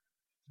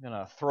I'm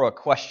going to throw a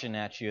question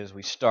at you as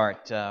we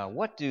start.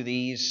 What do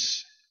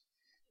these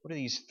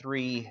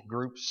three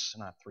groups,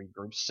 not three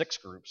groups, six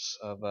groups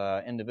of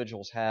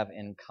individuals have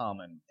in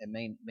common? It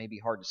may be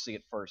hard to see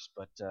at first,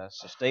 but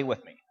so stay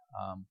with me.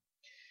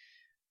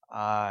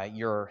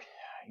 You're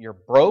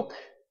broke.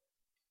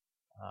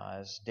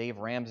 As Dave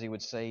Ramsey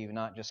would say, you've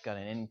not just got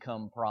an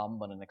income problem,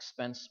 but an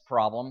expense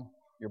problem.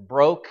 You're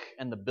broke,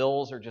 and the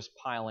bills are just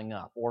piling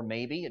up. Or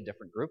maybe a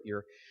different group.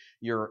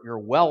 You're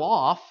well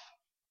off,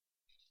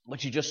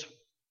 but you just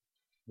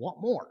want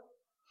more.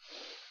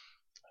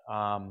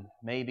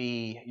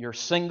 Maybe you're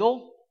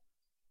single,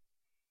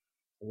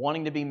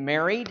 wanting to be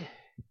married, and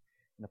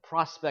the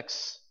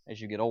prospects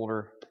as you get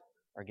older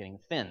are getting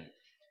thin.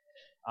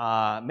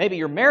 Maybe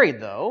you're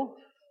married, though.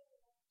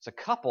 It's a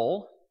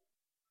couple.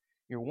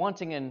 You're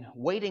wanting and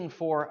waiting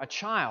for a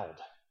child.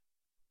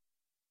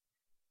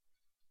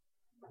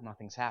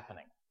 Nothing's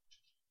happening.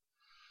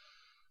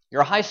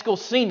 You're a high school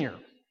senior.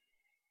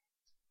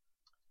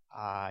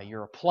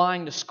 You're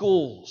applying to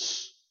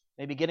schools,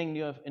 maybe getting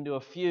into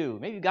a few.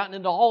 Maybe you've gotten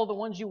into all of the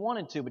ones you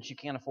wanted to, but you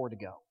can't afford to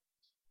go.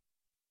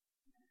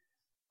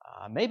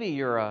 Maybe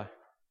you're a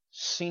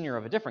senior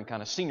of a different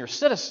kind, a senior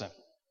citizen.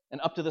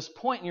 And up to this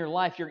point in your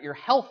life, your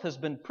health has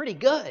been pretty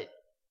good.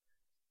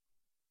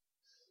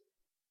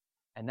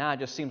 And now it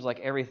just seems like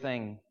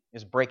everything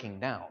is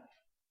breaking down.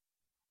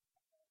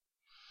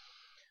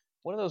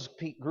 What are those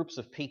groups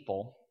of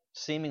people,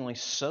 seemingly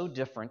so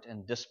different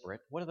and disparate,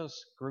 what do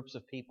those groups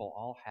of people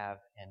all have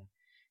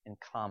in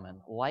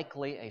common?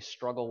 Likely a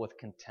struggle with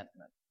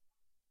contentment.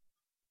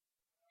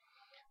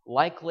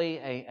 Likely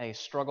a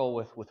struggle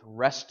with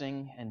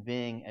resting and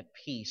being at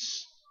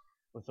peace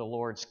with the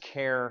Lord's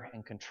care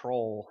and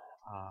control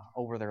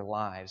over their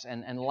lives.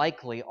 And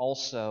likely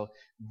also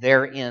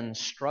therein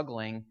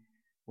struggling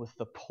with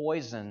the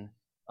poison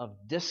of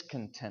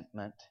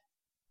discontentment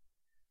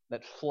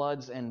that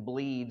floods and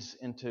bleeds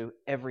into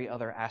every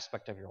other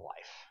aspect of your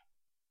life.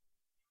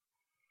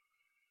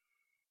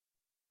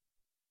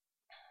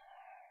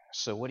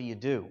 So what do you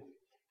do?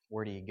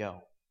 Where do you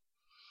go?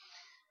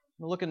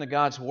 We'll look into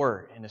God's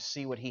Word and to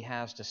see what He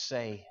has to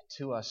say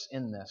to us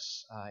in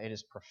this. It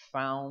is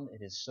profound.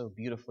 It is so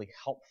beautifully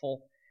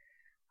helpful.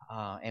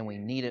 And we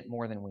need it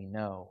more than we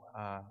know.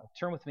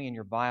 Turn with me in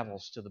your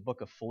Bibles to the book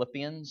of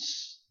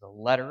Philippians, the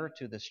letter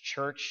to this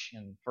church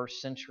in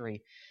first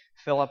century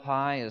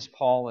Philippi as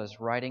Paul is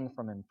writing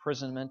from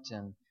imprisonment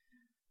in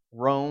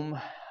Rome.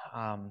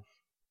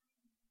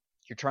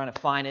 If you're trying to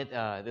find it,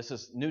 this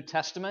is New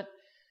Testament.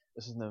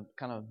 This is the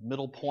kind of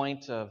middle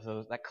point of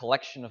that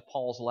collection of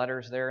Paul's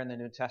letters there in the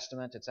New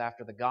Testament. It's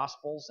after the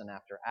Gospels and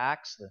after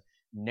Acts, the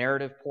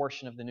narrative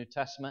portion of the New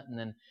Testament, and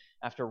then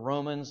after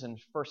Romans and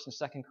 1st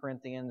and 2nd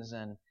Corinthians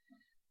and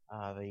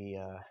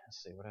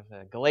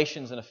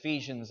Galatians and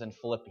Ephesians and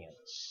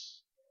Philippians.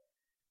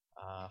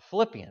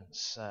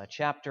 Philippians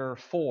chapter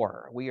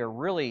 4. We are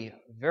really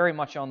very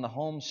much on the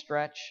home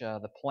stretch.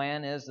 The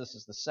plan is this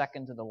is the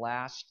second to the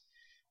last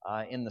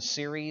in the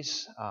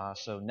series.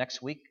 So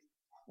next week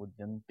would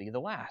then be the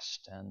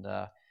last. And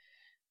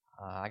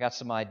I got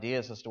some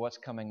ideas as to what's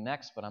coming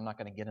next, but I'm not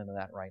going to get into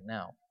that right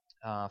now.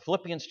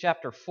 Philippians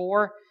chapter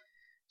 4,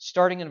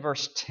 starting in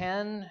verse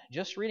 10,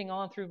 just reading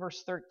on through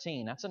verse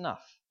 13. That's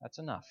enough. That's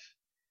enough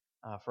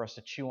for us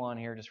to chew on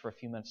here just for a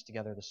few minutes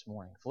together this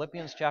morning.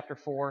 Philippians chapter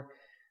 4,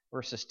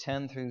 verses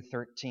 10 through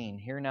 13.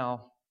 Hear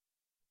now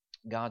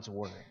God's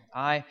Word.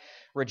 I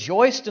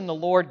rejoiced in the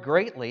Lord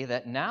greatly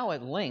that now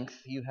at length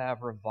you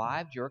have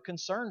revived your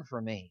concern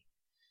for me.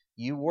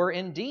 You were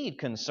indeed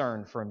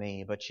concerned for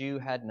me, but you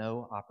had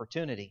no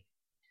opportunity.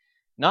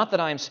 Not that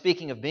I am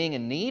speaking of being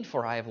in need,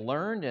 for I have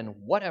learned in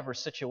whatever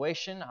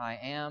situation I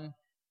am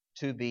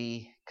to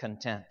be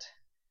content.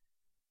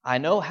 I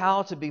know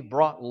how to be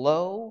brought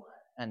low,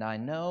 and I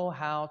know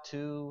how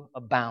to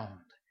abound.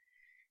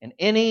 In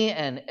any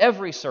and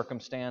every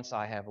circumstance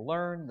I have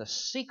learned the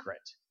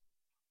secret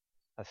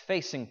of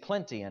facing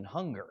plenty and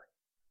hunger,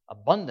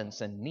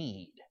 abundance and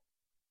need.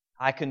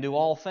 I can do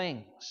all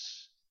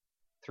things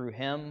through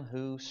Him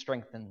who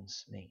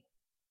strengthens me.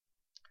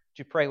 Would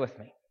you pray with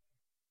me?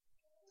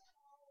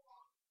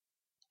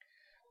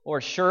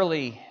 Lord,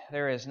 surely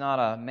there is not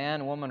a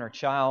man, woman, or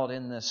child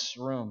in this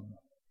room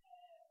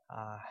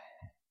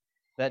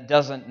that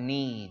doesn't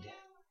need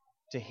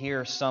to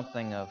hear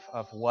something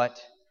of what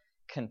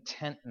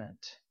contentment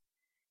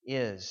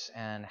is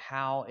and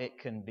how it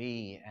can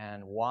be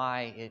and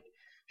why it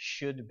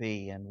should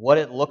be and what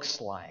it looks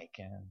like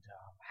and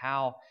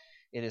how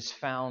it is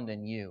found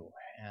in you.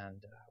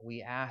 And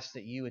we ask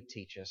that you would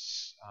teach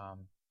us.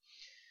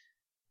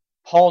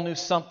 Paul knew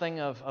something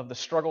of the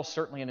struggle,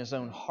 certainly in his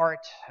own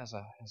heart as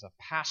a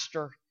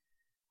pastor.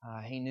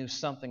 He knew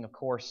something, of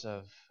course,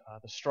 of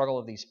the struggle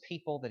of these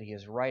people that he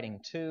is writing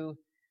to.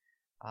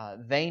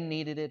 They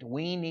needed it.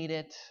 We need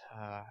it.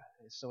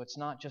 So it's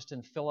not just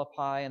in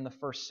Philippi in the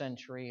first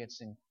century.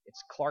 It's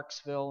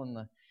Clarksville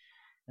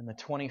in the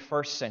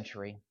 21st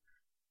century.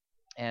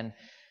 And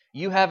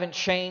you haven't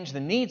changed.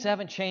 The needs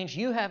haven't changed.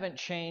 You haven't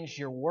changed.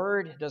 Your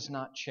word does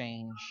not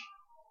change.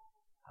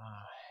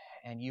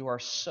 And you are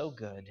so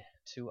good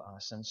to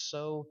us and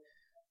so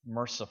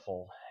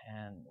merciful.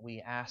 And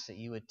we ask that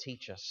you would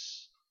teach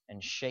us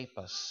and shape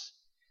us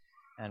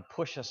and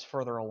push us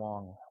further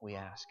along, we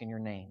ask, in your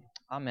name.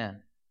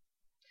 Amen.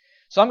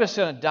 So I'm just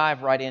going to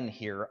dive right in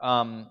here.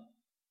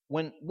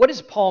 What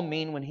does Paul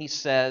mean when he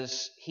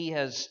says he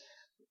is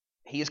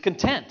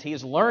content? He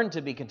has learned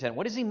to be content.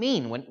 What does he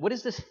mean? What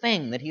is this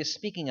thing that he is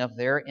speaking of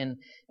there in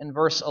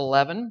verse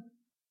 11?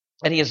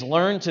 And he has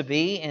learned to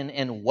be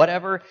in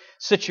whatever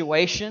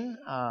situation,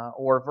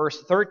 or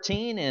verse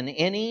 13, in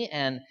any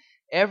and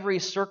every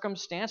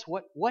circumstance.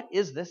 What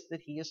is this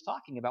that he is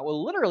talking about?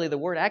 Well, literally, the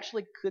word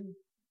actually could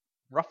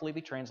roughly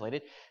be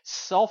translated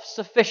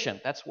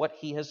self-sufficient. That's what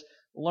he has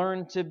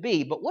learned to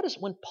be. But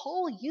when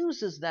Paul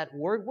uses that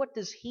word, what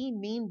does he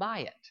mean by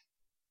it?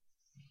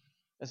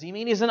 Does he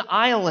mean he's an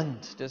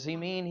island? Does he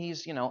mean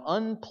he's,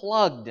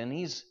 unplugged and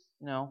he's,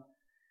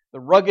 the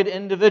rugged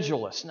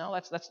individualist? No,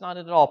 that's not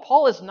it at all.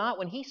 Paul is not,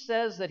 when he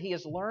says that he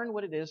has learned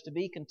what it is to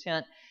be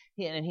content,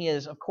 and he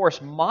is, of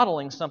course,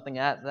 modeling something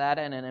at that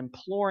and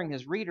imploring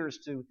his readers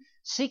to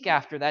seek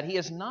after that, he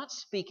is not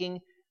speaking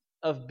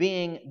of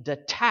being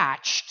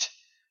detached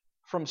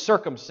from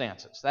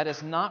circumstances. That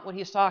is not what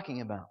he's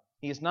talking about.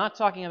 He is not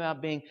talking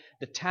about being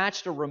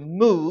detached or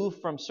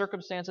removed from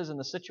circumstances and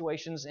the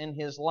situations in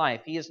his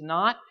life. He is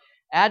not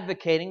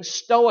advocating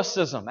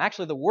stoicism.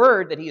 Actually, the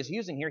word that he is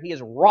using here, he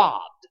is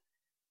robbed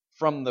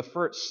from the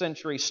first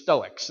century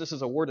Stoics. This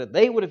is a word that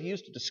they would have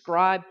used to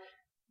describe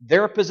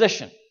their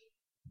position.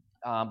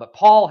 But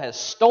Paul has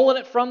stolen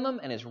it from them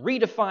and is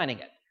redefining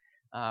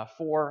it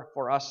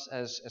for us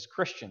as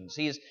Christians.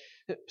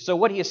 So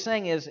what he is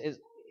saying is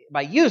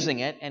by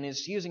using it, and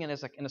is using it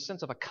as in a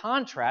sense of a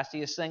contrast,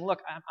 he is saying,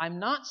 look, I'm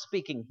not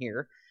speaking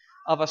here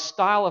of a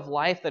style of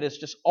life that is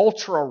just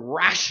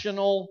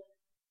ultra-rational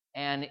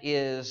and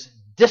is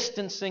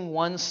distancing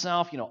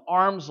oneself,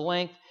 arm's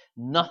length.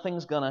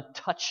 Nothing's going to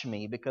touch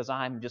me because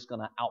I'm just going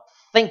to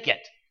outthink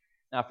it.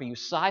 Now, for you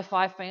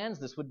sci-fi fans,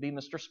 this would be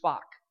Mr.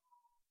 Spock.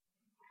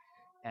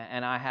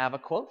 And I have a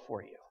quote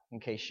for you, in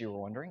case you were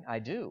wondering. I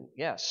do,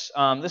 yes.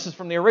 This is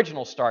from the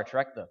original Star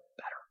Trek, the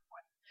better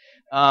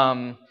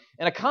one.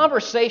 In a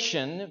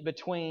conversation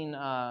between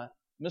Mr.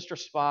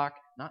 Spock,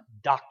 not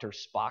Dr.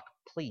 Spock,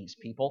 please,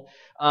 people,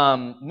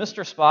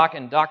 Mr. Spock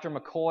and Dr.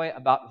 McCoy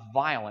about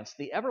violence,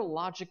 the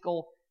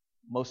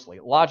mostly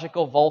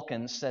logical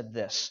Vulcan said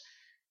this,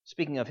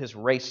 speaking of his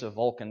race of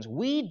Vulcans: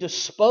 "We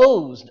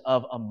disposed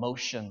of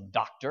emotion,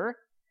 Doctor.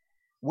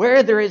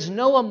 Where there is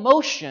no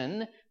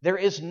emotion, there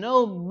is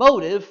no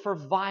motive for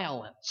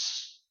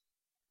violence."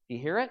 Do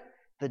you hear it?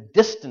 The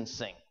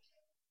distancing.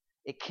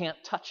 It can't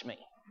touch me.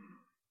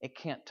 It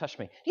can't touch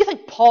me. Do you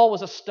think Paul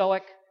was a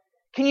Stoic?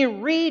 Can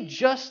you read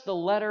just the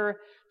letter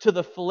to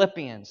the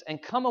Philippians and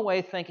come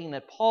away thinking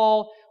that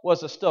Paul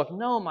was a Stoic?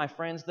 No, my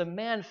friends, the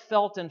man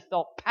felt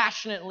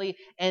passionately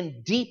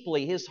and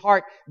deeply. His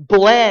heart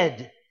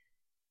bled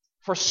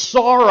for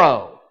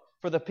sorrow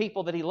for the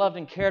people that he loved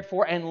and cared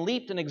for, and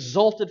leaped and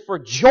exulted for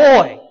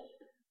joy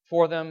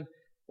for them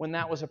when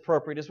that was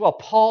appropriate as well.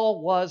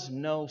 Paul was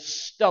no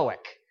Stoic,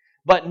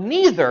 but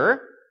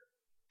neither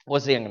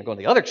was he, I'm going to go to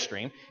the other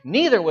extreme,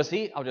 neither was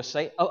he, I'll just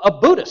say, a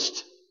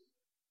Buddhist.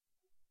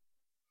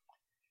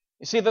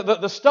 You see,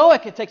 the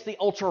Stoic, it takes the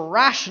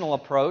ultra-rational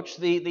approach.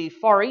 The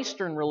Far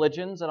Eastern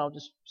religions, and I'll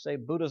just say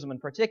Buddhism in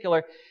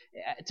particular,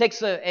 it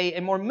takes a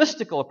more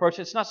mystical approach.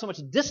 It's not so much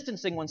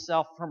distancing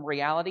oneself from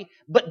reality,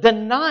 but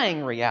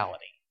denying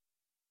reality.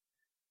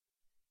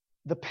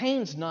 The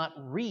pain's not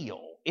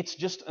real. It's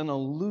just an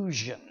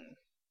illusion.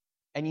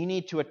 And you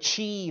need to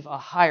achieve a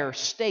higher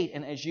state.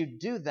 And as you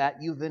do that,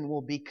 you then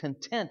will be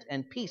content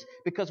and peace,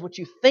 because what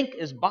you think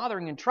is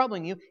bothering and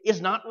troubling you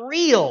is not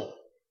real.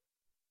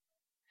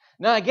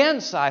 Now again,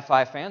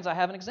 sci-fi fans, I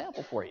have an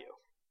example for you.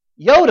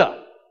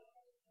 Yoda,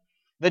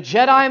 the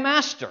Jedi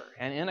Master.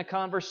 And in a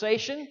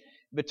conversation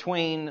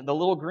between the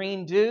little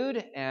green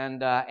dude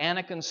and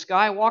Anakin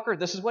Skywalker,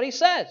 this is what he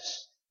says.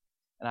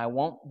 And I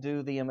won't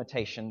do the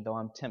imitation, though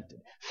I'm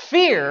tempted.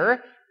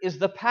 Fear is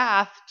the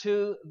path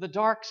to the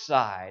dark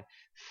side.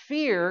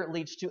 Fear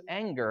leads to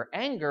anger.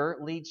 Anger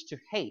leads to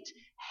hate.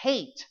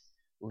 Hate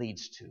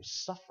leads to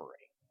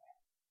suffering.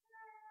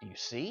 Do you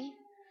see?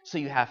 So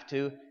you have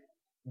to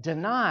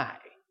deny.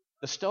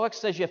 The Stoic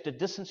says you have to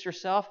distance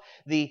yourself.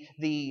 The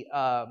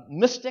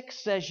mystic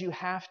says you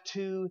have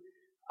to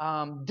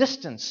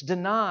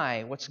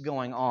deny what's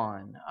going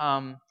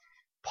on.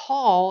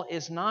 Paul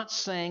is not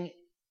saying,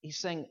 he's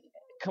saying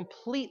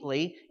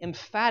completely,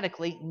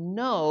 emphatically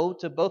no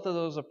to both of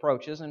those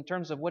approaches in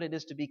terms of what it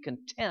is to be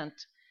content.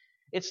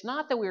 It's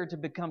not that we are to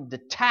become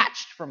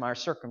detached from our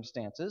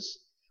circumstances.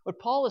 What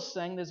Paul is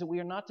saying is that we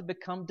are not to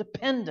become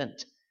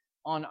dependent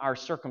on our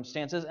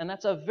circumstances, and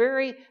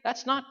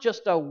that's not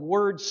just a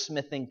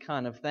wordsmithing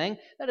kind of thing.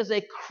 That is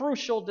a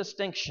crucial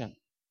distinction.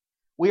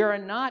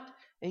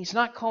 He's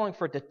not calling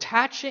for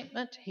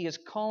detachment. He is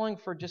calling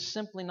for just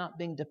simply not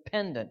being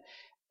dependent.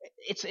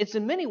 It's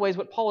in many ways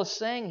what Paul is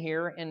saying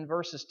here in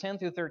verses 10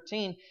 through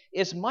 13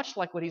 is much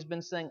like what he's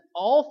been saying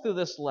all through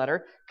this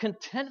letter.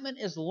 Contentment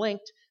is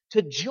linked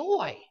to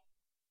joy.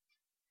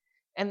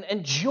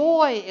 And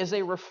joy is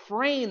a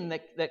refrain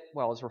that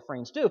well, as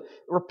refrains do,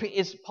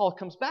 Paul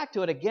comes back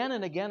to it again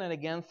and again and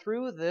again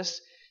through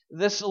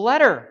this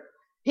letter.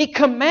 He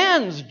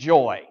commands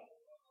joy.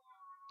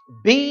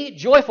 Be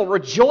joyful.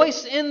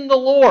 Rejoice in the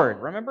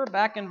Lord. Remember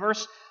back in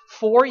verse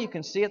 4, you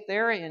can see it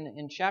there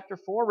in chapter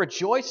 4.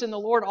 Rejoice in the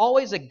Lord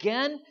always.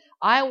 Again,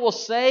 I will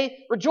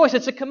say rejoice.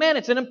 It's a command.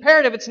 It's an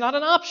imperative. It's not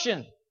an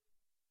option.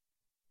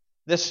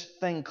 This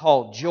thing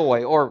called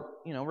joy, or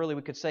really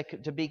we could say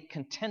to be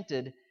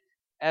contented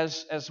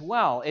as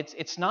well.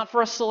 It's not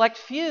for a select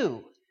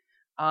few.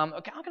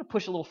 Okay, I'm going to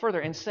push a little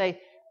further and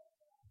say,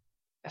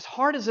 as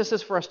hard as this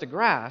is for us to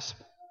grasp,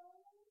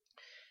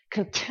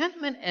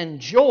 contentment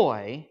and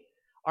joy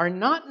are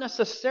not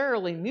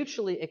necessarily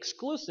mutually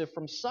exclusive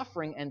from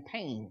suffering and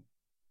pain.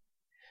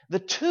 The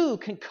two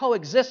can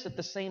coexist at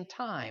the same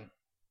time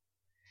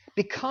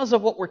because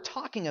of what we're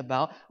talking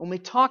about when we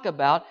talk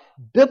about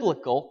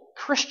biblical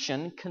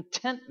Christian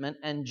contentment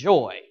and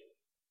joy.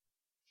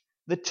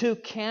 The two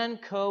can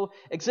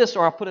coexist,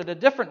 or I'll put it a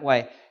different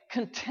way.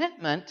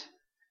 Contentment,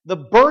 the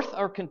birth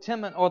of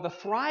contentment or the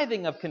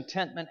thriving of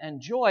contentment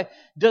and joy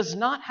does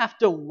not have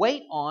to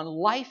wait on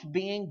life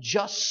being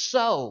just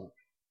so.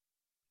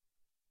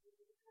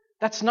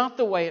 That's not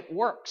the way it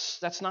works.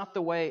 That's not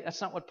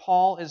what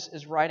Paul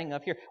is writing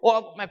up here.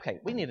 Well, okay,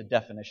 we need a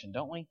definition,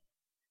 don't we?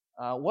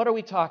 What are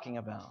we talking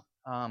about?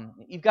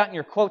 You've got in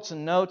your quotes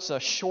and notes a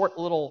short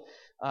little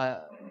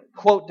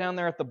quote down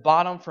there at the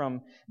bottom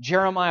from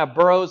Jeremiah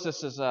Burroughs.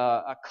 This is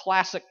a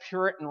classic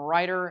Puritan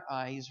writer.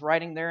 He's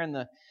writing there in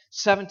the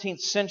 17th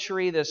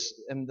century.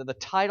 The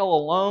title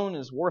alone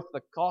is worth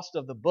the cost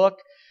of the book,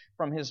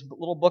 from his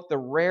little book, The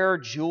Rare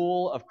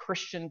Jewel of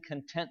Christian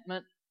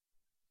Contentment.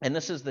 And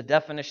this is the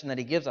definition that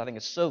he gives. I think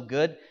it's so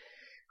good.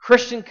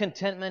 Christian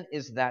contentment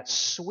is that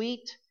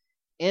sweet,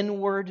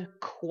 inward,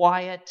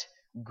 quiet,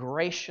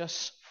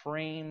 gracious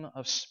frame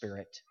of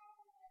spirit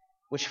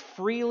which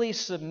freely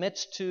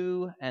submits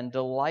to and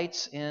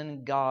delights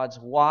in God's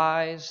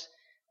wise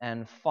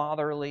and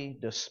fatherly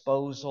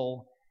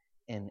disposal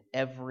in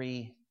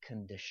every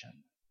condition.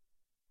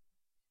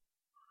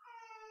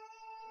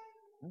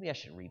 Maybe I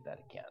should read that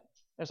again.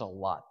 There's a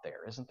lot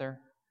there, isn't there?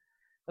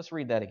 Let's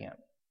read that again.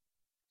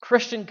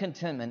 Christian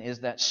contentment is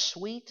that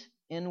sweet,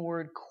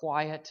 inward,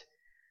 quiet,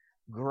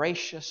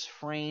 gracious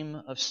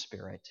frame of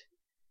spirit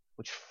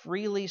which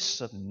freely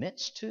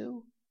submits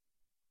to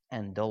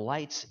and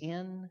delights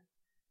in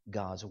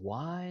God's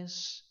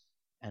wise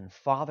and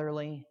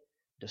fatherly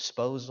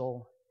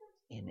disposal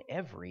in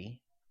every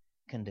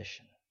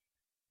condition.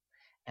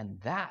 And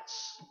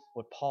that's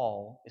what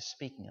Paul is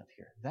speaking of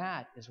here.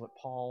 That is what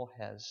Paul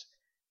has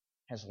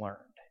learned.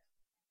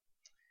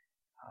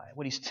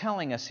 What he's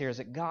telling us here is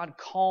that God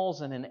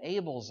calls and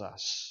enables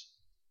us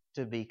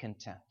to be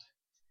content.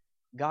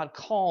 God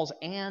calls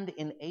and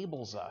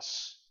enables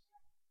us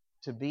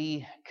to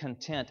be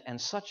content. And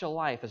such a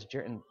life, as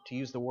to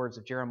use the words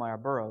of Jeremiah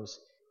Burroughs,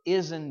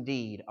 is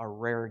indeed a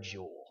rare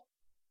jewel.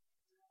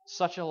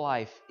 Such a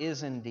life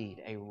is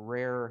indeed a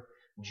rare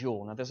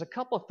jewel. Now, there's a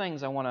couple of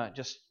things I want to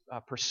just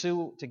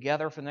pursue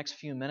together for the next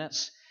few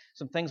minutes.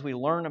 Some things we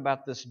learn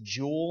about this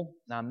jewel.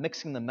 Now, I'm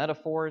mixing the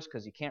metaphors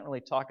because you can't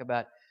really talk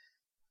about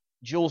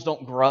jewels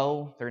don't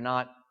grow. They're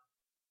not,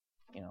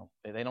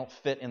 they don't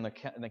fit in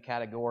the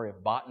category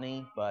of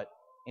botany. But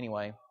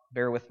anyway,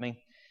 bear with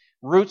me.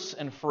 Roots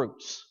and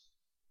fruits.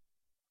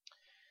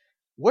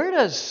 Where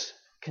does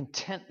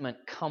contentment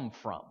come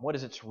from? What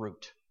is its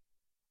root?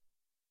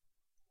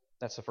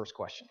 That's the first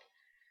question.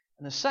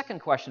 And the second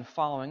question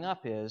following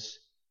up is,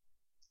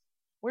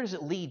 where does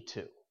it lead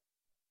to?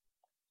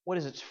 What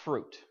is its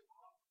fruit?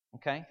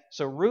 Okay,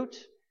 so root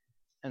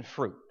and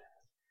fruit.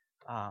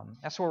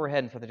 That's where we're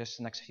heading for just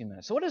the next few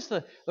minutes. So what is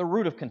the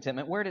root of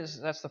contentment?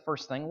 That's the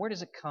first thing. Where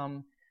does it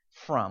come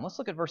from? Let's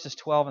look at verses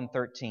 12 and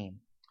 13.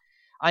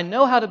 I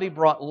know how to be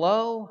brought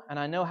low, and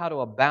I know how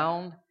to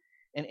abound.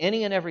 In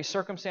any and every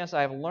circumstance,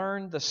 I have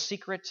learned the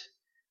secret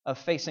of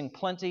facing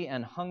plenty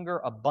and hunger,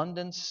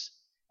 abundance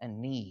and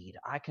need.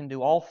 I can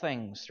do all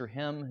things through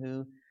Him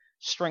who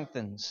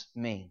strengthens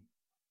me.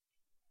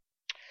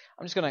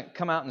 I'm just going to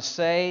come out and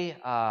say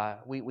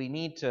we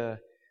need to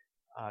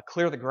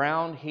clear the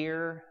ground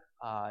here,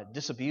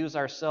 disabuse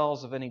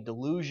ourselves of any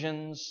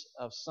delusions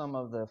of some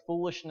of the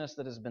foolishness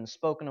that has been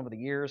spoken over the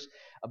years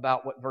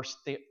about what verse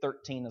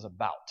 13 is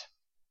about.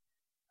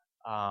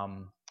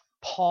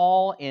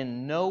 Paul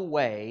in no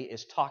way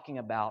is talking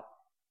about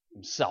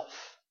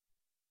himself.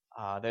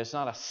 There's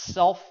not a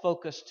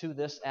self-focus to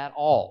this at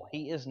all.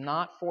 He is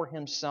not for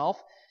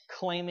himself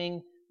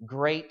claiming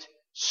great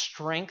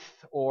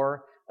strength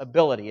or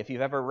ability. If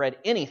you've ever read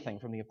anything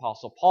from the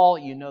Apostle Paul,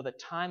 you know that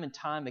time and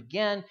time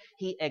again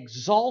he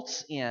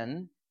exalts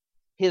in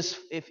his,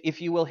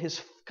 if you will,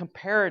 his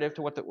comparative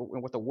to what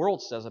the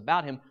world says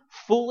about him,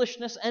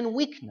 foolishness and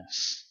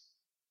weakness.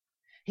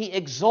 He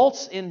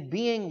exalts in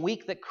being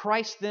weak that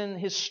Christ's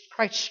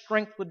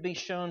strength would be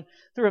shown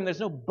through him. There's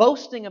no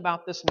boasting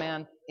about this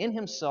man in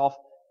himself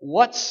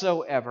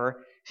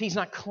whatsoever. He's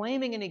not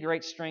claiming any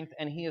great strength,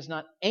 and he is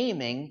not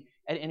aiming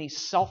at any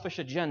selfish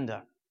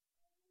agenda.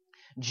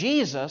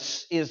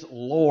 Jesus is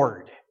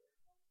Lord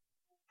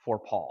for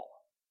Paul.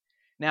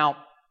 Now,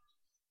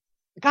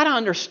 you've got to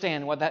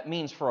understand what that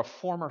means for a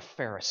former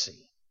Pharisee,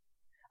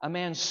 a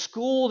man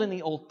schooled in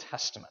the Old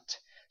Testament.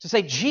 To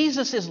say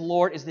Jesus is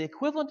Lord is the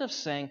equivalent of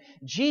saying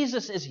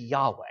Jesus is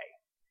Yahweh.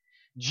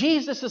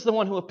 Jesus is the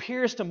one who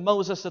appears to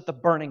Moses at the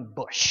burning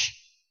bush.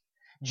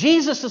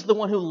 Jesus is the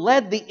one who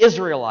led the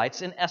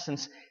Israelites, in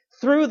essence,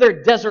 through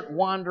their desert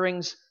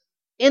wanderings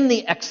in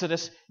the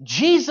Exodus.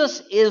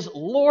 Jesus is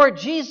Lord.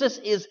 Jesus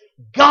is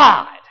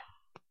God.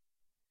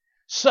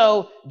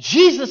 So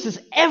Jesus is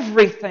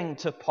everything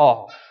to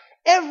Paul.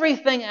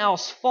 Everything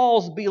else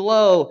falls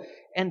below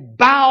and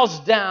bows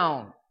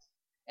down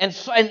and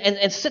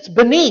sits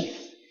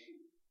beneath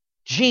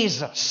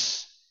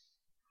Jesus.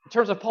 In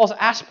terms of Paul's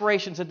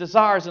aspirations and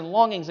desires and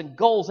longings and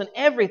goals and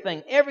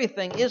everything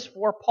is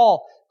for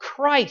Paul.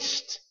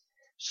 Christ.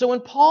 So when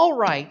Paul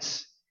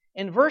writes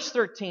in verse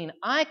 13,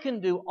 I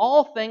can do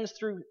all things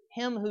through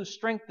Him who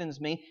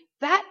strengthens me,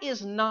 that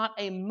is not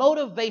a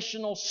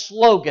motivational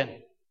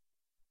slogan.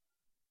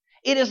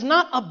 It is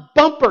not a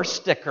bumper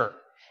sticker.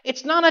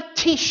 It's not a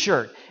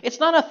t-shirt. It's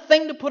not a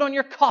thing to put on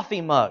your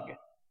coffee mug.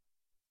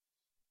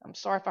 I'm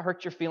sorry if I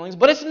hurt your feelings,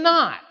 but it's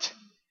not.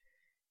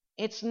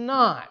 It's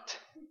not.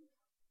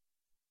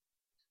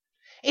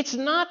 It's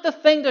not the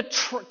thing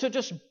to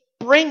just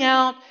bring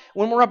out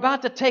when we're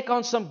about to take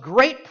on some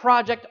great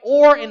project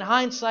or, in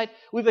hindsight,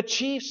 we've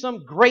achieved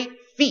some great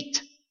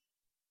feat.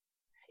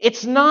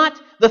 It's not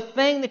the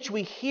thing that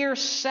we hear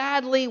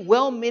sadly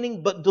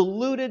well-meaning but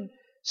deluded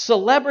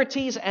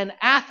celebrities and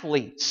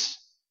athletes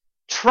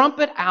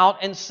trumpet out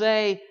and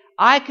say,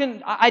 I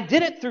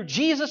did it through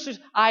Jesus.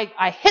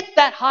 I hit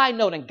that high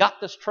note and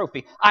got this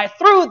trophy. I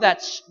threw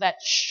that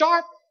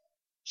sharp,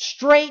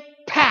 straight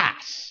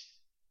pass.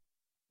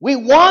 We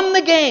won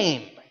the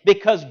game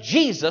because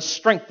Jesus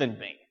strengthened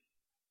me.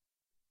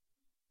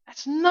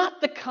 That's not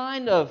the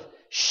kind of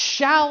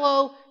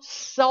shallow,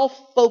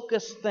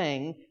 self-focused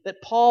thing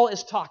that Paul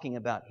is talking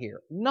about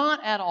here.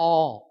 Not at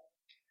all.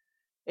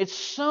 It's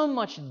so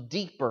much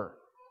deeper,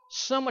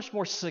 so much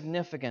more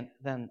significant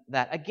than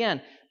that.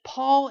 Again,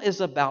 Paul is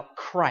about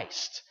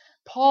Christ.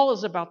 Paul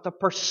is about the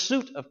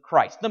pursuit of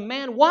Christ. The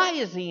man, why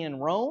is he in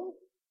Rome?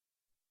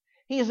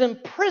 He is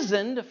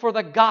imprisoned for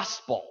the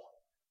gospel.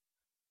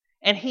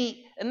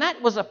 And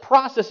that was a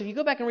process, if you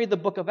go back and read the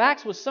book of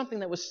Acts, was something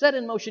that was set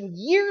in motion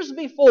years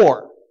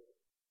before.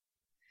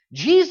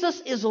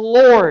 Jesus is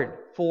Lord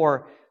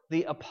for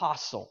the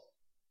apostle.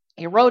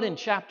 He wrote in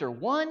chapter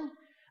 1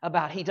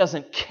 about he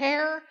doesn't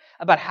care,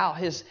 about how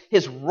his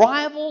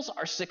rivals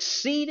are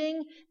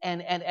succeeding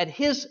and at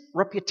his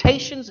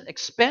reputation's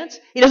expense.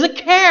 He doesn't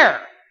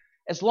care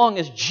as long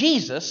as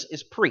Jesus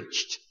is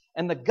preached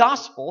and the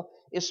gospel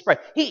is spread.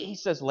 He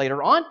says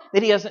later on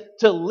that he doesn't,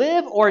 to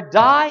live or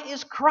die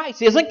is Christ.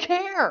 He doesn't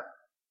care.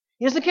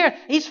 He doesn't care.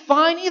 He's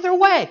fine either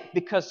way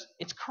because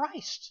it's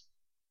Christ.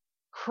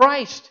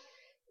 Christ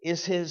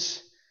is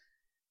his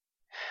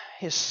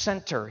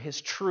center,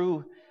 his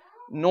true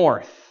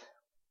north.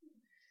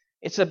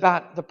 It's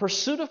about the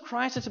pursuit of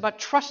Christ. It's about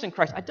trusting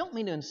Christ. I don't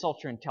mean to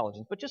insult your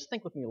intelligence, but just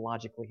think with me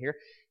logically here.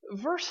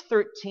 Verse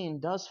 13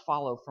 does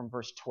follow from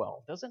verse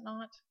 12, does it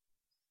not?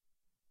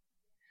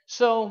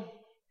 So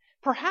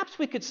perhaps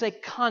we could say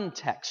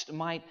context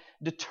might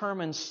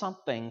determine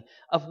something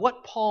of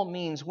what Paul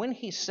means when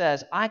he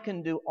says, I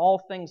can do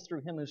all things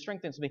through Him who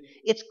strengthens me.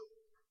 It's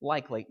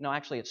likely, no,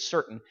 actually it's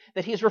certain,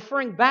 that he is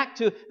referring back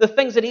to the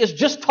things that he has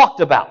just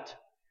talked about.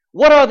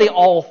 What are the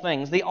all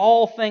things? The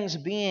all things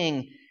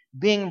being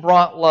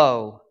brought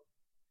low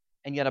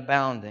and yet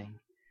abounding.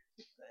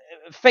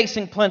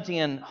 Facing plenty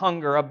and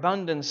hunger,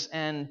 abundance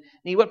and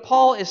need. What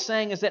Paul is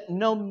saying is that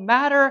no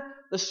matter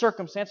the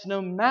circumstance,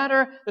 no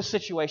matter the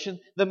situation,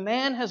 the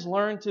man has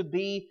learned to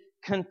be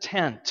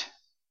content.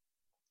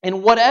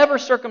 In whatever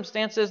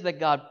circumstances that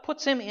God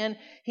puts him in,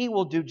 he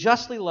will do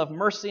justly, love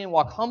mercy, and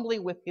walk humbly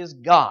with his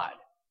God.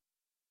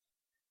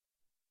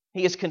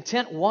 He is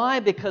content. Why?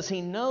 Because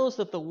he knows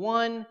that the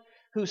one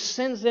who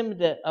sends him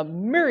to a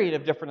myriad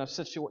of different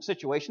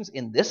situations,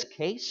 in this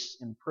case,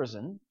 in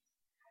prison,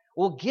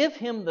 will give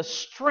him the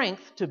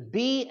strength to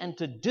be and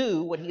to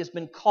do what he has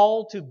been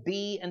called to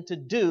be and to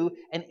do,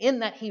 and in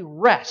that he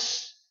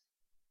rests.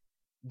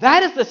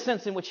 That is the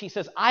sense in which he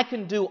says, I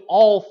can do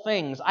all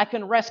things. I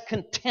can rest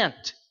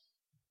content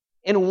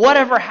in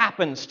whatever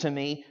happens to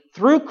me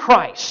through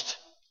Christ.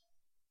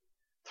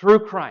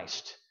 Through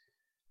Christ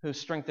who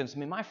strengthens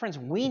me. My friends,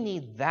 we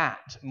need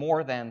that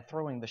more than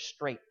throwing the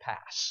straight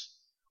pass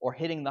or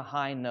hitting the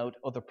high note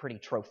or the pretty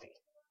trophy.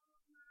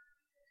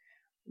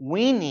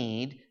 We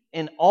need,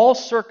 in all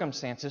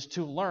circumstances,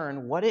 to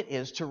learn what it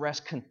is to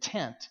rest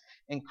content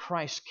in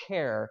Christ's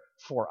care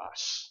for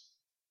us.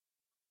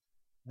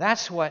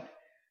 That's what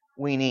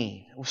we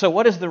need. So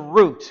what is the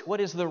root?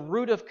 What is the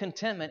root of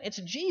contentment?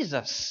 It's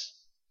Jesus.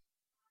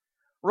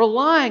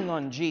 Relying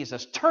on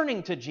Jesus,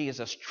 turning to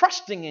Jesus,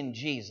 trusting in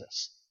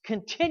Jesus,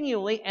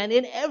 continually and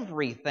in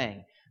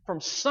everything,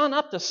 from sun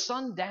up to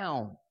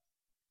sundown.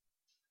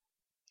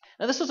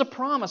 Now this is a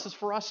promise. It's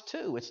for us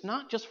too. It's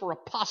not just for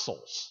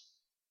apostles.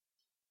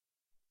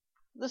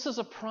 this is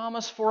a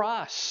promise for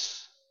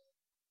us.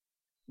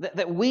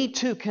 That we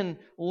too can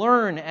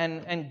learn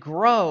and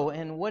grow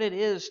in what it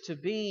is to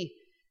be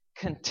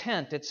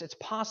content. It's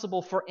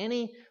possible for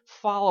any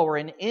follower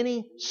in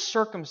any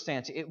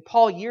circumstance.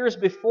 Paul, years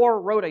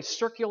before, wrote a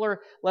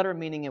circular letter,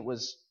 meaning it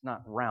was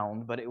not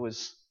round, but it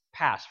was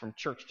passed from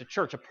church to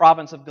church, a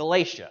province of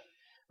Galatia.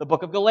 The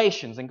book of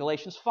Galatians, in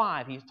Galatians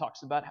 5, he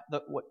talks about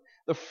what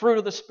the fruit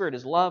of the Spirit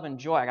is love and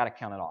joy. I got to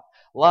count it off.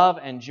 Love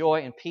and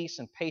joy and peace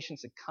and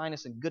patience and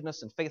kindness and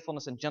goodness and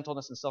faithfulness and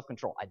gentleness and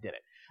self-control. I did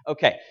it.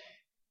 Okay.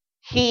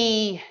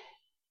 He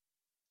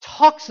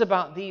talks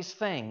about these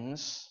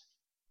things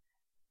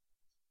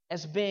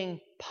as being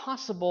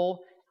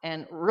possible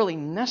and really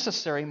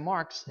necessary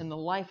marks in the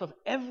life of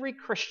every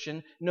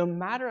Christian, no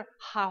matter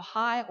how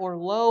high or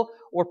low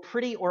or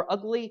pretty or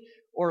ugly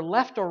or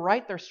left or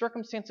right their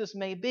circumstances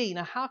may be.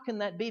 Now, how can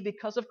that be?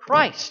 Because of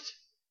Christ.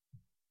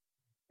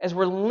 As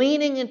we're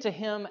leaning into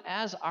Him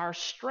as our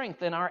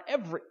strength and our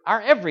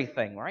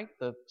everything, right?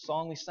 The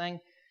song we sang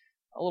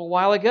a little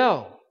while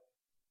ago.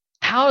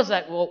 How is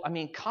that? Well,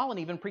 Colin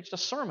even preached a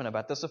sermon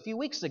about this a few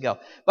weeks ago.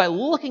 By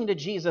looking to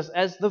Jesus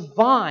as the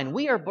vine,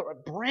 we are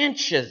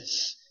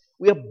branches.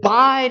 We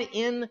abide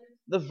in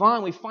the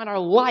vine. We find our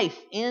life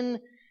in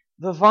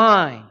the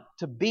vine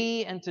to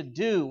be and to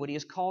do what He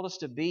has called us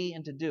to be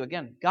and to do.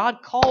 Again, God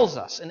calls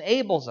us,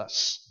 enables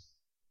us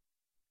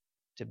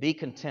to be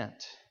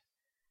content.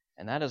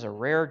 And that is a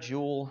rare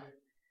jewel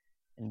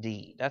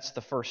indeed. That's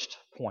the first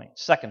point.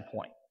 Second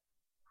point.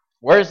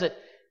 Where does it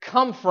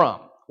come from?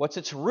 What's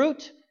its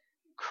root?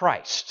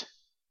 Christ.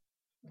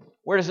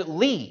 Where does it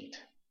lead?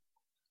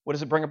 What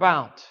does it bring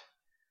about?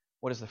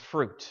 What is the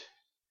fruit?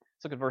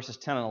 Let's look at verses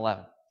 10 and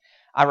 11.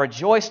 I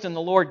rejoiced in the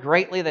Lord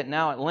greatly that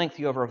now at length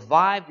you have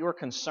revived your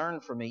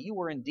concern for me. You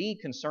were indeed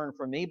concerned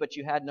for me, but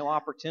you had no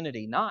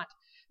opportunity. Not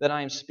that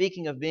I am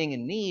speaking of being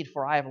in need,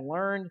 for I have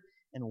learned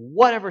in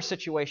whatever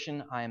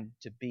situation I am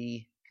to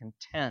be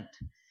content.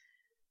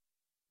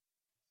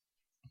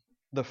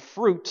 The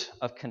fruit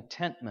of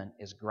contentment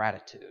is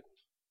gratitude.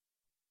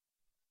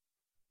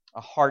 A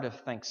heart of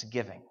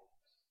thanksgiving.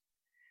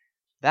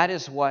 That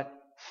is what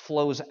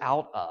flows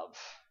out of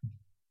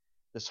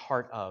this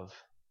heart of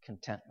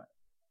contentment.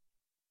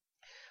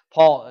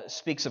 Paul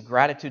speaks of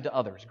gratitude to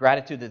others,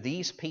 gratitude to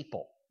these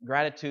people,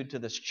 gratitude to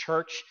this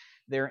church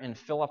there in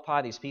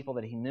Philippi, these people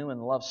that he knew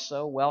and loved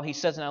so well. He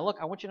says, now look,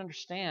 I want you to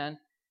understand,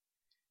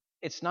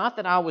 it's not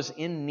that I was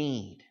in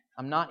need.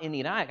 I'm not in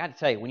need. I got to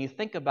tell you, when you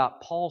think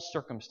about Paul's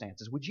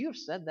circumstances, would you have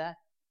said that?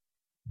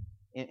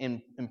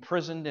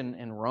 Imprisoned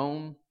in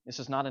Rome. This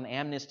is not an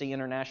Amnesty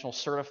International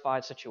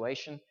certified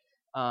situation.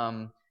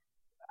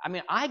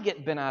 I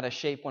get bent out of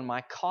shape when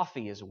my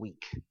coffee is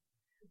weak.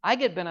 I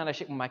get bent out of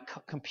shape when my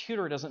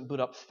computer doesn't boot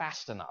up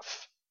fast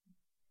enough.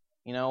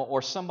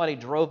 Or somebody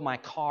drove my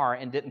car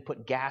and didn't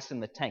put gas in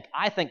the tank.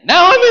 I think,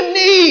 now I'm in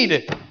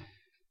need!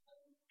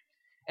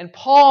 And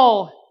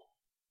Paul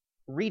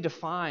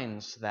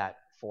redefines that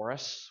for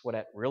us, what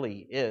it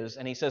really is.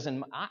 And he says,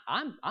 I'm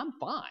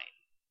fine.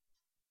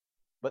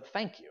 But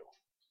thank you.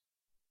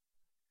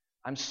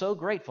 I'm so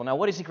grateful. Now,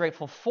 what is he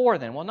grateful for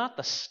then? Well, not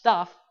the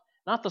stuff,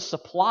 not the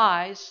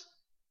supplies,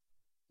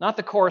 not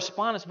the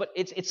correspondence, but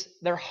it's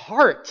their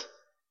heart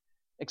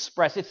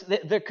expressed. It's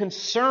their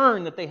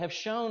concern that they have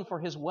shown for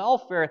his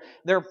welfare,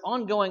 their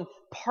ongoing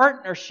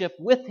partnership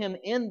with him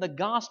in the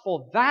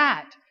gospel.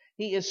 That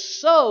he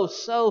is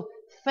so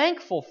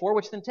thankful for,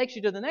 which then takes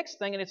you to the next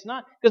thing, and it's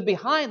not, because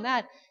behind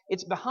that,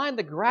 it's behind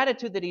the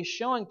gratitude that he's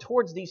showing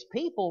towards these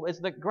people is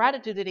the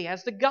gratitude that he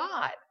has to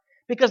God.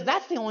 Because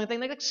that's the only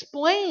thing that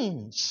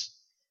explains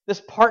this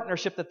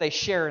partnership that they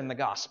share in the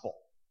gospel.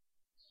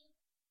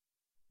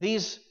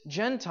 These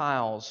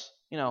Gentiles,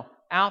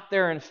 out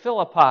there in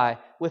Philippi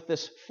with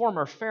this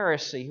former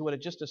Pharisee who would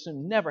have just as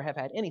soon never have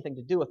had anything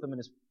to do with them in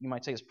his, you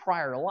might say, his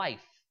prior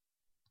life.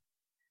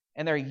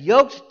 And they're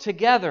yoked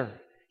together.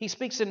 He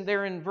speaks in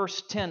there in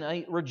verse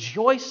 10,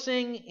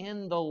 rejoicing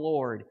in the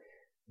Lord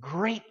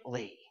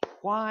greatly.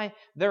 Why?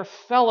 Their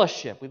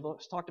fellowship. We've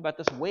talked about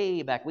this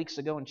way back weeks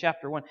ago in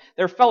chapter 1.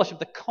 Their fellowship,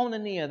 the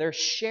koinonia, their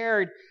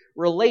shared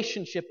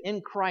relationship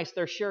in Christ,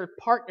 their shared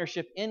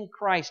partnership in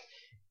Christ.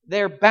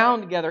 They're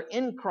bound together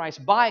in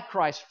Christ, by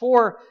Christ,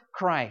 for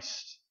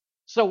Christ.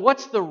 So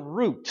what's the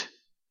root?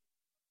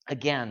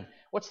 Again,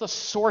 what's the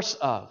source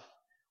of?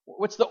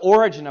 What's the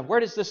origin of? Where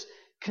does this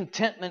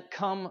contentment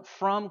come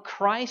from?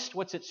 Christ.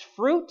 What's its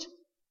fruit?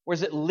 Where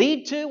does it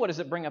lead to? What does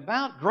it bring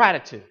about?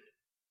 Gratitude.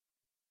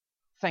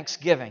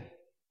 Thanksgiving.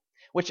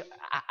 Which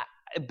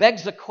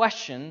begs the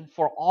question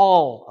for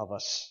all of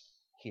us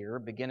here,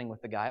 beginning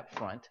with the guy up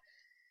front.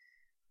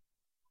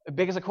 It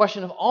begs the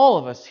question of all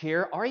of us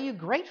here, are you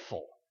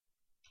grateful?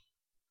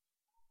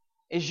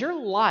 Is your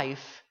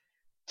life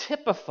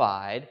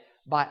typified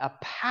by a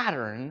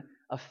pattern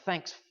of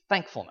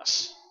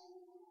thankfulness?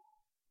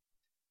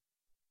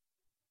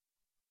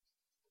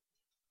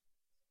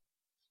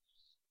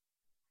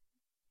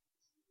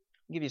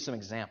 I'll give you some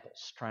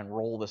examples. Try and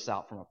roll this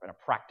out in a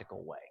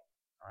practical way.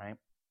 All right?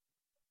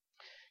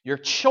 Your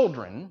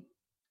children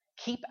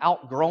keep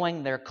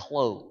outgrowing their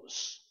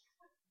clothes.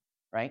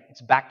 right?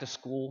 It's back to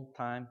school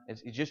time.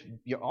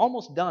 You're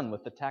almost done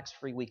with the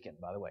tax-free weekend,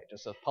 by the way,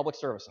 just a public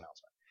service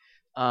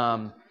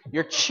announcement.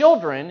 Your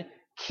children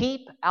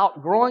keep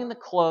outgrowing the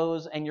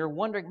clothes, and you're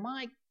wondering,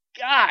 my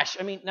gosh,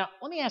 now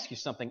let me ask you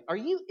something.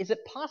 Is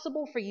it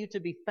possible for you to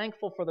be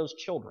thankful for those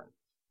children?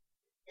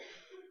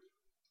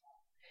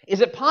 Is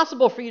it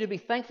possible for you to be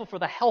thankful for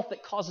the health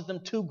that causes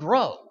them to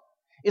grow?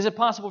 Is it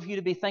possible for you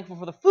to be thankful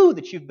for the food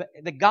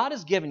that God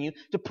has given you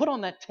to put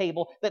on that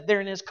table that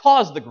therein has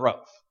caused the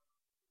growth?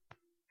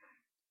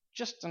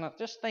 Just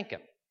thinking.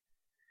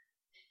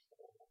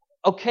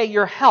 Okay,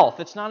 your health,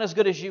 it's not as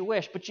good as you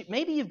wish, but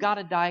maybe you've got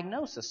a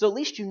diagnosis, so at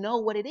least you know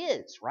what it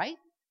is, right?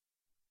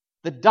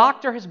 The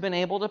doctor has been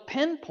able to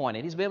pinpoint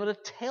it. He's been able to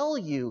tell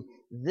you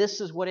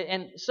this is what it...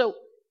 And so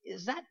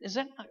is that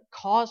a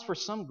cause for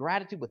some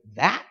gratitude with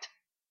that?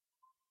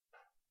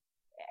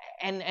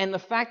 And the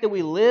fact that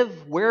we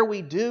live where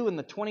we do in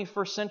the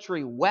 21st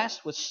century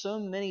West with so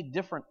many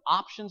different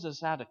options as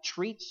how to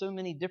treat so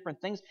many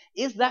different things,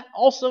 is that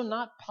also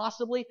not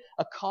possibly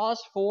a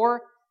cause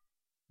for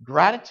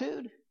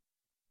gratitude?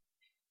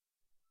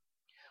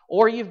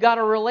 Or you've got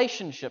a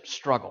relationship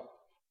struggle.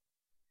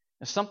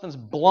 If something's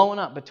blowing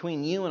up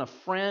between you and a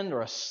friend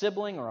or a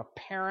sibling or a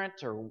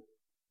parent or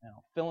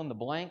fill in the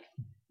blank.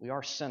 We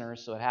are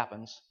sinners, so it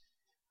happens.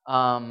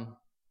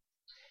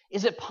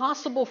 Is it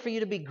possible for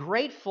you to be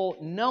grateful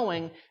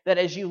knowing that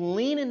as you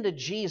lean into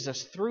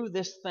Jesus through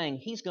this thing,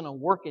 He's going to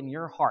work in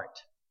your heart?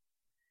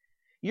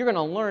 You're going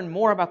to learn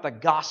more about the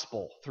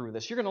gospel through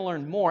this. You're going to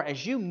learn more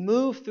as you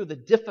move through the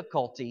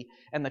difficulty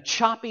and the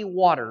choppy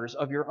waters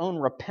of your own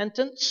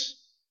repentance,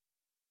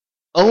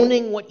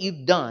 owning what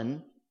you've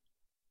done,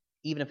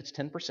 even if it's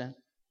 10%,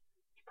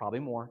 probably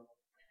more,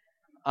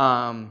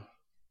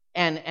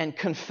 and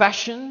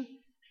confession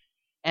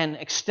and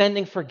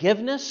extending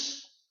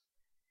forgiveness.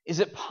 Is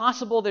it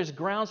possible there's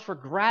grounds for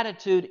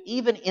gratitude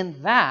even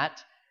in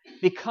that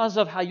because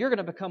of how you're going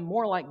to become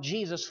more like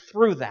Jesus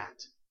through that?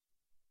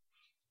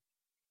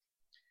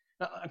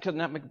 Now,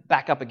 let me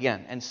back up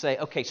again and say,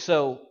 okay,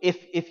 so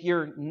if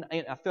you're,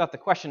 I threw out the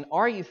question,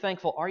 are you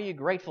thankful, are you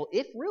grateful?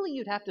 If really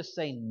you'd have to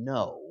say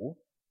no,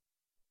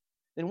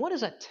 then what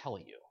does that tell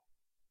you?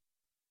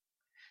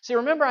 See,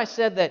 remember I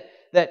said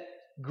that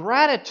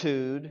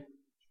gratitude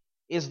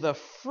is the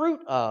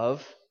fruit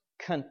of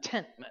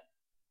contentment.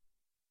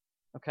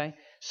 Okay?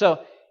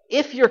 So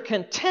if you're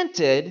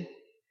contented,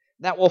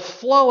 that will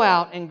flow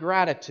out in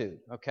gratitude.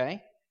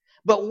 Okay?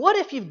 But what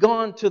if you've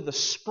gone to the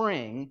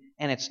spring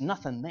and it's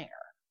nothing there?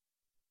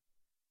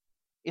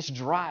 It's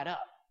dried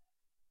up.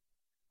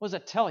 What does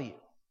that tell you?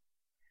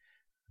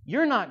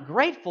 You're not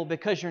grateful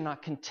because you're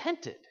not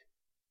contented.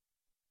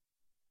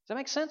 Does that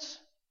make sense?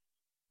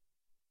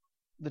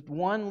 The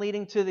one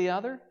leading to the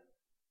other?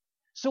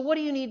 So what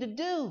do you need to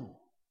do?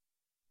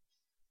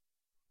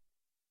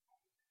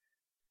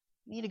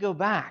 You need to go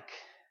back.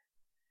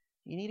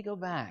 You need to go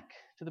back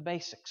to the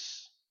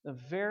basics. The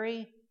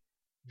very,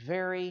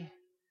 very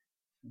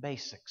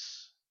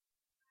basics.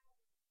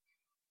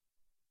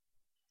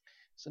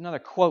 It's another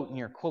quote in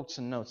your quotes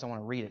and notes. I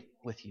want to read it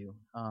with you.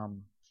 The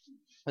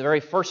very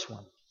first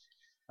one.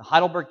 The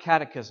Heidelberg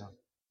Catechism.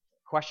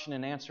 Question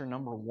and answer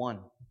number 1.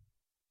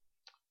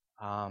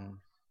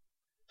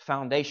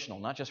 Foundational,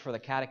 not just for the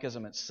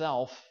catechism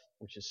itself,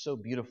 which is so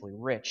beautifully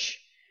rich,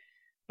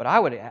 but I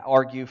would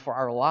argue for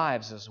our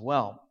lives as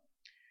well.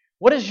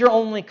 What is your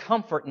only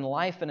comfort in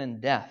life and in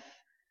death?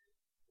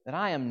 That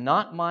I am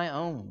not my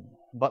own,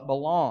 but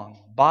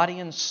belong, body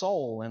and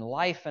soul, in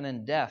life and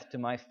in death, to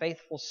my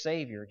faithful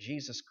Savior,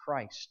 Jesus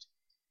Christ.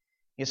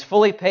 He has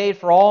fully paid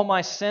for all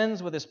my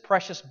sins with His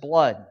precious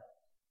blood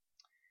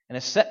and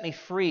has set me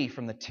free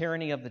from the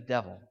tyranny of the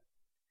devil.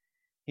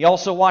 He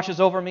also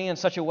watches over me in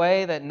such a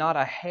way that not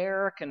a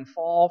hair can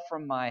fall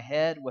from my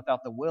head without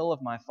the will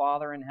of my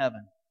Father in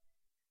heaven.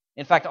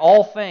 In fact,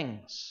 all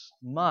things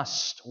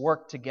must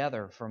work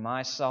together for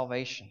my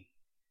salvation.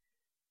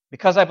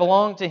 Because I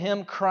belong to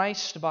Him,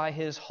 Christ, by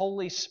His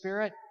Holy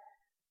Spirit,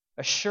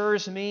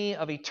 assures me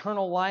of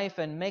eternal life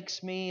and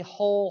makes me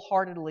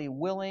wholeheartedly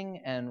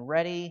willing and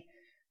ready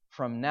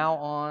from now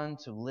on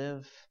to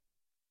live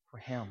for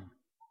Him.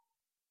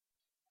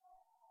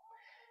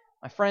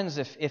 My friends,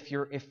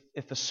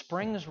 if the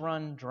springs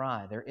run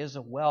dry, there's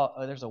a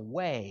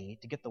way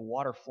to get the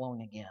water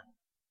flowing again.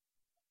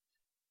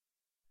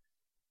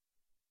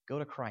 Go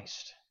to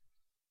Christ.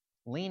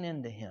 Lean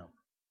into Him.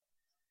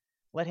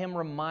 Let Him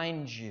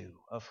remind you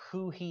of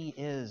who He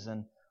is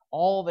and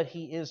all that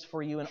He is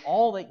for you and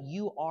all that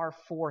you are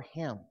for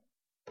Him.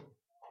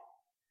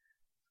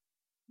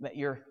 That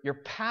your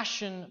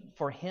passion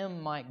for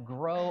Him might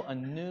grow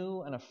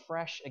anew and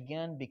afresh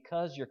again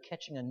because you're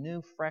catching a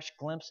new, fresh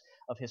glimpse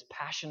of His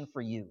passion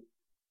for you.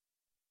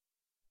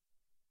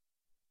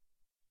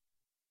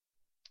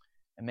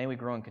 And may we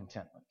grow in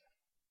contentment.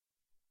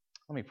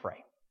 Let me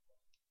pray.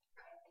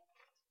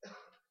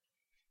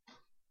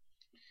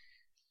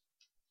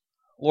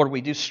 Lord,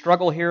 we do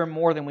struggle here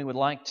more than we would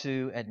like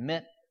to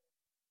admit.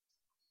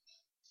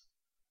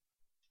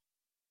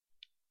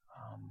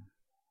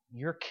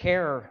 Your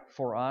care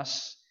for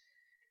us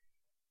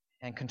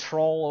and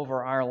control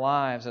over our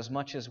lives, as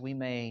much as we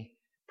may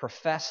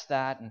profess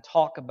that and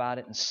talk about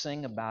it and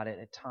sing about it,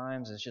 at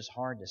times it's just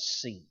hard to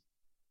see.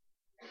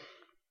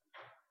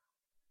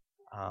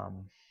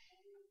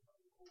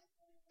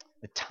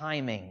 The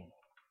timing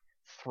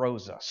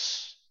throws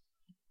us.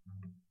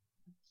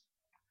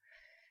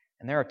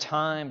 And there are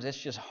times it's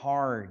just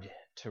hard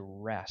to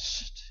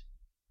rest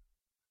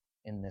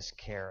in this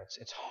care.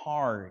 It's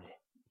hard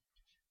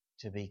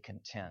to be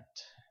content.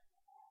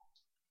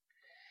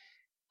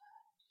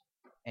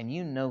 And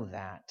you know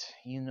that.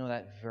 You know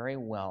that very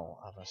well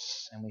of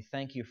us. And we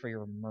thank you for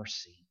your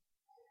mercy.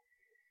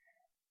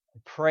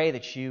 We pray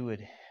that you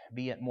would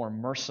be yet more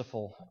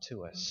merciful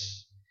to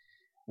us.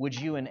 Would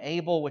you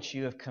enable what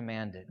you have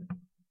commanded,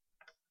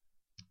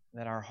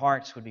 that our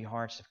hearts would be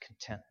hearts of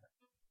contentment,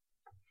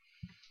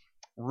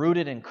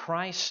 rooted in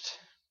Christ,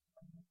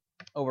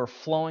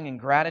 overflowing in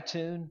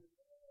gratitude.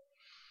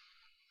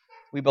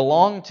 We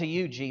belong to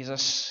you,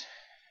 Jesus.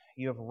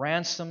 You have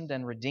ransomed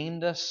and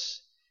redeemed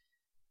us.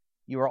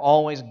 You are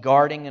always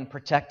guarding and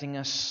protecting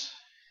us,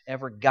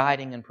 ever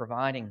guiding and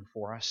providing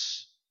for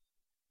us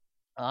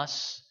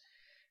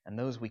and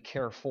those we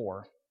care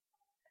for.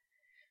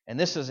 And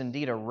this is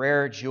indeed a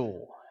rare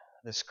jewel,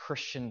 this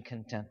Christian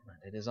contentment.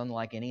 It is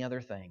unlike any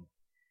other thing.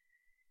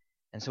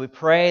 And so we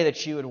pray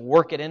that you would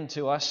work it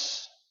into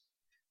us,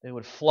 that it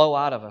would flow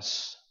out of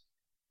us,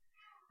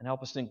 and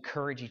help us to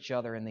encourage each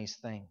other in these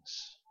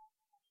things.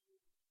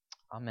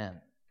 Amen.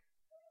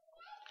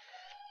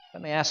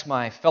 Let me ask my fellow